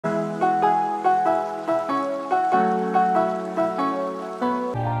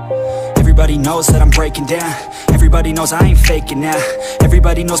Everybody knows that I'm breaking down. Everybody knows I ain't faking now.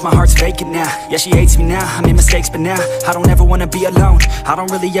 Everybody knows my heart's vacant now. Yeah, she hates me now, I made mistakes, but now I don't ever wanna be alone. I don't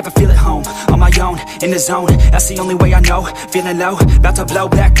really ever feel at home. On my own, in the zone, that's the only way I know. Feeling low, about to blow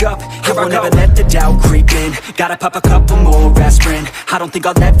back up. Here I won't ever let the doubt creep in. Gotta pop a couple more aspirin. I don't think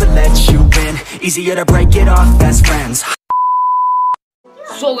I'll ever let you in. Easier to break it off best friends.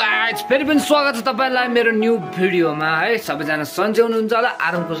 So guys, फेरि पनि स्वागत छ तपाईहरुलाई मेरो new भिडियोमा है। सबैजना सन्चै हुनुहुन्छ होला,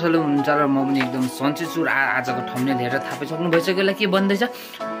 आराम कुशल हुनुहुन्छ र म पनि एकदम सन्चै छु। आजको थम्बनेल हेरेर थाहा पाइसक्नु भइसक्यो कि बन्दैछ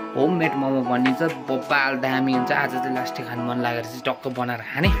होममेड मोमो बनिन्छ। बोपाल दामी हुन्छ। आज चाहिँ लास्टै खानु मन लागेर चाहिँ टक्क बनाएर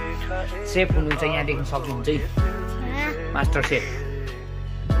खाने। सेफ हुनुहुन्छ, यहाँ देख्न सक्नुहुन्छ मास्टर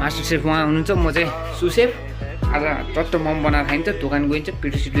सेफ उहाँ हुनुहुन्छ, म चाहिँ सुसेफ। आज चट्ट मोमो बनाएर खाइन्छ, दोकान गइन्छ,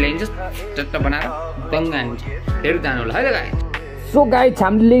 पिटो ल्याइन्छ, चट्ट बनाएर बङ्गा हानिन्छ। फेरि जानु होला है त गाइस। सो गाइस,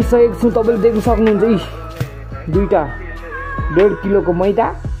 हामीले ल्याइसकेको छु, तपाईले देख्न सक्नुहुन्छ दुईटा 1.5 किलोको मैदा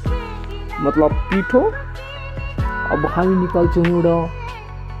मतलब पिठो। अब हामी निकाल्छौँ एउटा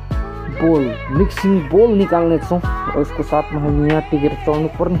बोल, मिक्सिङ बोल निकाल्ने छौँ। यसको साथमा हामी यहाँ टेकेर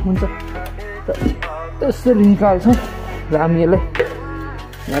चल्नु पर्ने हुन्छ, त्यसरी निकाल्छौँ र हामी यसलाई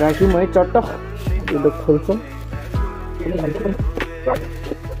यहाँ राख्यौँ है। चट्ट यो खोल्छौँ।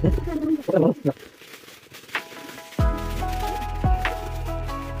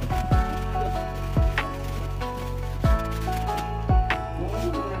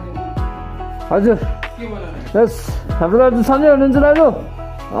 हजुर यस, हाम्रो दाजु सन्चै हुनुहुन्छ दाजु?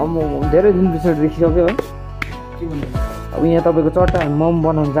 म धेरै दिन पछाडि देखिसक्यो है। अब यहाँ तपाईँको चट्टा हामी मोमो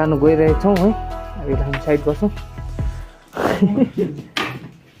बनाउनु जानु गइरहेछौँ है। अब यसलाई हामी साइड गर्छौँ।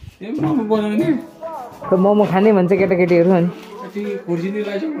 मोमो खाने भन्छ केटाकेटीहरू, अनि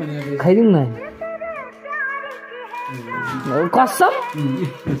खाइदिउँ न कसम।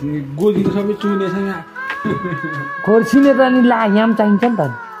 खोर्सिने त अनि ला यहाँ चाहिन्छ नि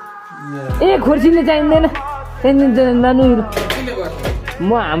त। ए खोर्सिने चाहिँदैन, जानु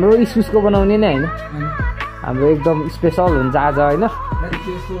म हाम्रो इस्कुसको बनाउने नै होइन, हाम्रो एकदम स्पेसल हुन्छ आज होइन।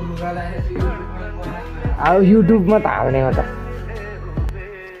 अब युट्युबमा त हाल्ने हो त।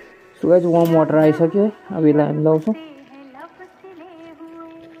 सो गाइस, वार्म वाटर आइसक्यो है। अब यसलाई हामी लाउँछौँ।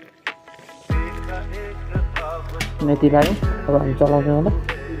 यति लाग्यो, अब हामी चलाउँछौँ होला।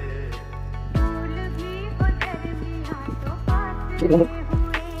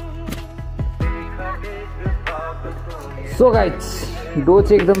 सो गाइस, डो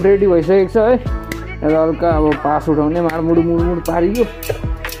चाहिँ एकदम रेडी भइसकेको छ है। हल्का अब पास उठाउने, मुडमुड पारियो।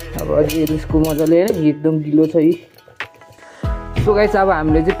 अब अझै यसको मजाले होइन, एकदम गिलो छ यी। सो गाइस, अब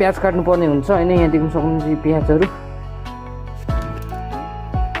हामीले चाहिँ प्याज काट्नु पर्ने हुन्छ होइन। यहाँ देख्न सक्नुहुन्छ प्याजहरू।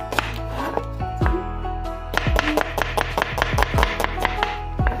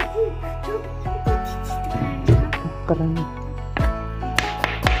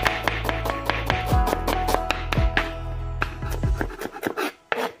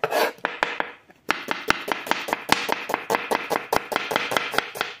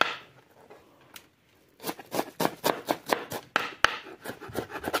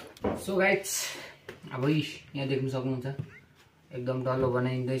 सो गाइस, अब यहाँ देख्न सक्नुहुन्छ एकदम डल्लो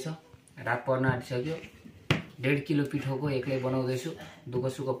बनाइँदैछ। रात पर्न आँटिसक्यो। 1.5 किलो पिठोको एक्लै बनाउँदैछु। दुःख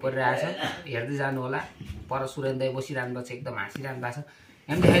सुख परिरहेछ, हेर्दै जानु होला। पर सुरेन दाइ बसिरहनु भएको छ, एकदम हाँसिरहनु भएको छ।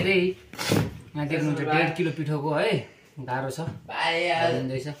 यहाँ देखाइदिए यहाँ देख्नुहुन्छ 1.5 किलो पिठोको है। गाह्रो छ,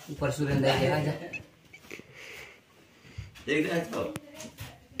 बनाइँदैछ। उपर सुरेन दाइ देखाइन्छ।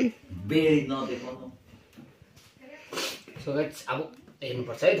 सो गाइस, अब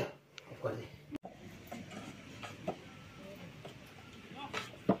हेर्नुपर्छ है त।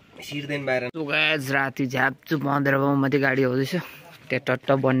 राति झ्यापचुप मधेर गाउँ मात्रै गाडी आउँदैछ। त्यो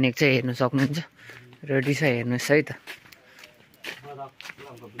टट्ट बनिएको चाहिँ हेर्नु सक्नुहुन्छ। रेडी छ, हेर्नुहोस् है त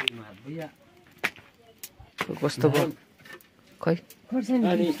कस्तो भयो। खै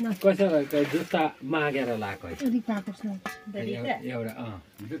जुत्ता मागेर लगाएको एउटा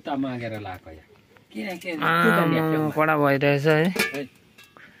जुत्ता मागेर लगाएको कडा भइरहेछ है।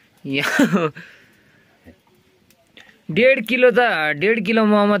 1.5 किलो त 1.5 किलो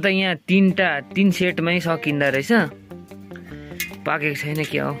मोमो त यहाँ 3 सेटमै सकिँदो रहेछ। पाकेको छैन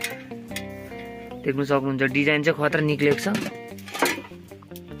क्या हो, देख्नु सक्नुहुन्छ। डिजाइन चाहिँ खतरा निक्लेको छ।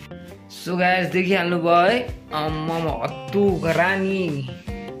 सो गाइस, देखिहाल्नु भयो है मोमो हत्तु रानी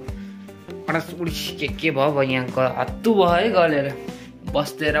के भयो यहाँ हत्तु भयो है। गलेर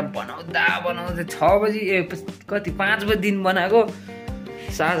बस्दै बनाउँदा 6 बजी कति 5 बजीदेखि बनाएको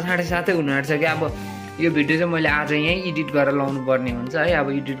 7:30 हुनु आँट्छ कि। अब यो भिडियो चाहिँ मैले आज यहीँ एडिट गरेर लाउनु पर्ने हुन्छ है। अब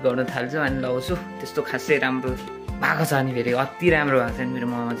एडिट गर्न थाल्छु अनि लाउँछु। त्यस्तो खासै राम्रो भएको छ अनि फेरि अति राम्रो भएको छ नि मेरो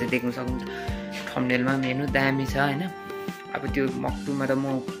मोमो चाहिँ। देख्नु सक्नुहुन्छ थम्बनेलमा मेनु दामी छ होइन। अब त्यो मक्टुमा त म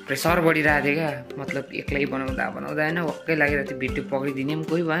प्रेसर बढिरहेको थिएँ क्या मतलब एक्लै बनाउँदा होइन वक्कै लागिरहेको थियो भिडियो पक्रिदिने पनि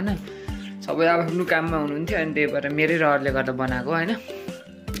कोही भएन सबै आफ्नो काममा हुनुहुन्थ्यो अनि त्यही भएर मेरै रहरले गर्दा बनाएको होइन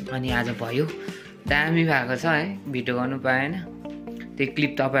अनि आज भयो दामी भएको छ है भिडियो गर्नु पाएन त्यो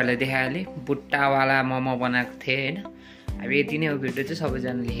क्लिप तपाईँहरूलाई देखाइहालेँ बुट्टावाला मोमो बनाएको थिएँ होइन अब यति नै हो भिडियो चाहिँ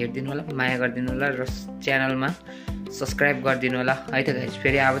सबैजनाले हेरिदिनु होला माया गरिदिनु होला र च्यानलमा सब्सक्राइब गरिदिनु होला है त गाइस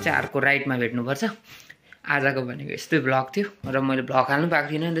फेरि अब चाहिँ अर्को राइडमा भेट्नुपर्छ आजको भनेको यस्तै भ्लग थियो र मैले भ्लग हाल्नु पाएको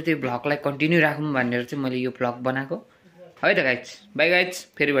थिइनँ नि त त्यो भ्लगलाई कन्टिन्यू राखौँ भनेर चाहिँ मैले यो भ्लग बनाएको है त गाइस बाई गाइस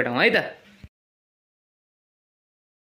फेरि भेटौँ है त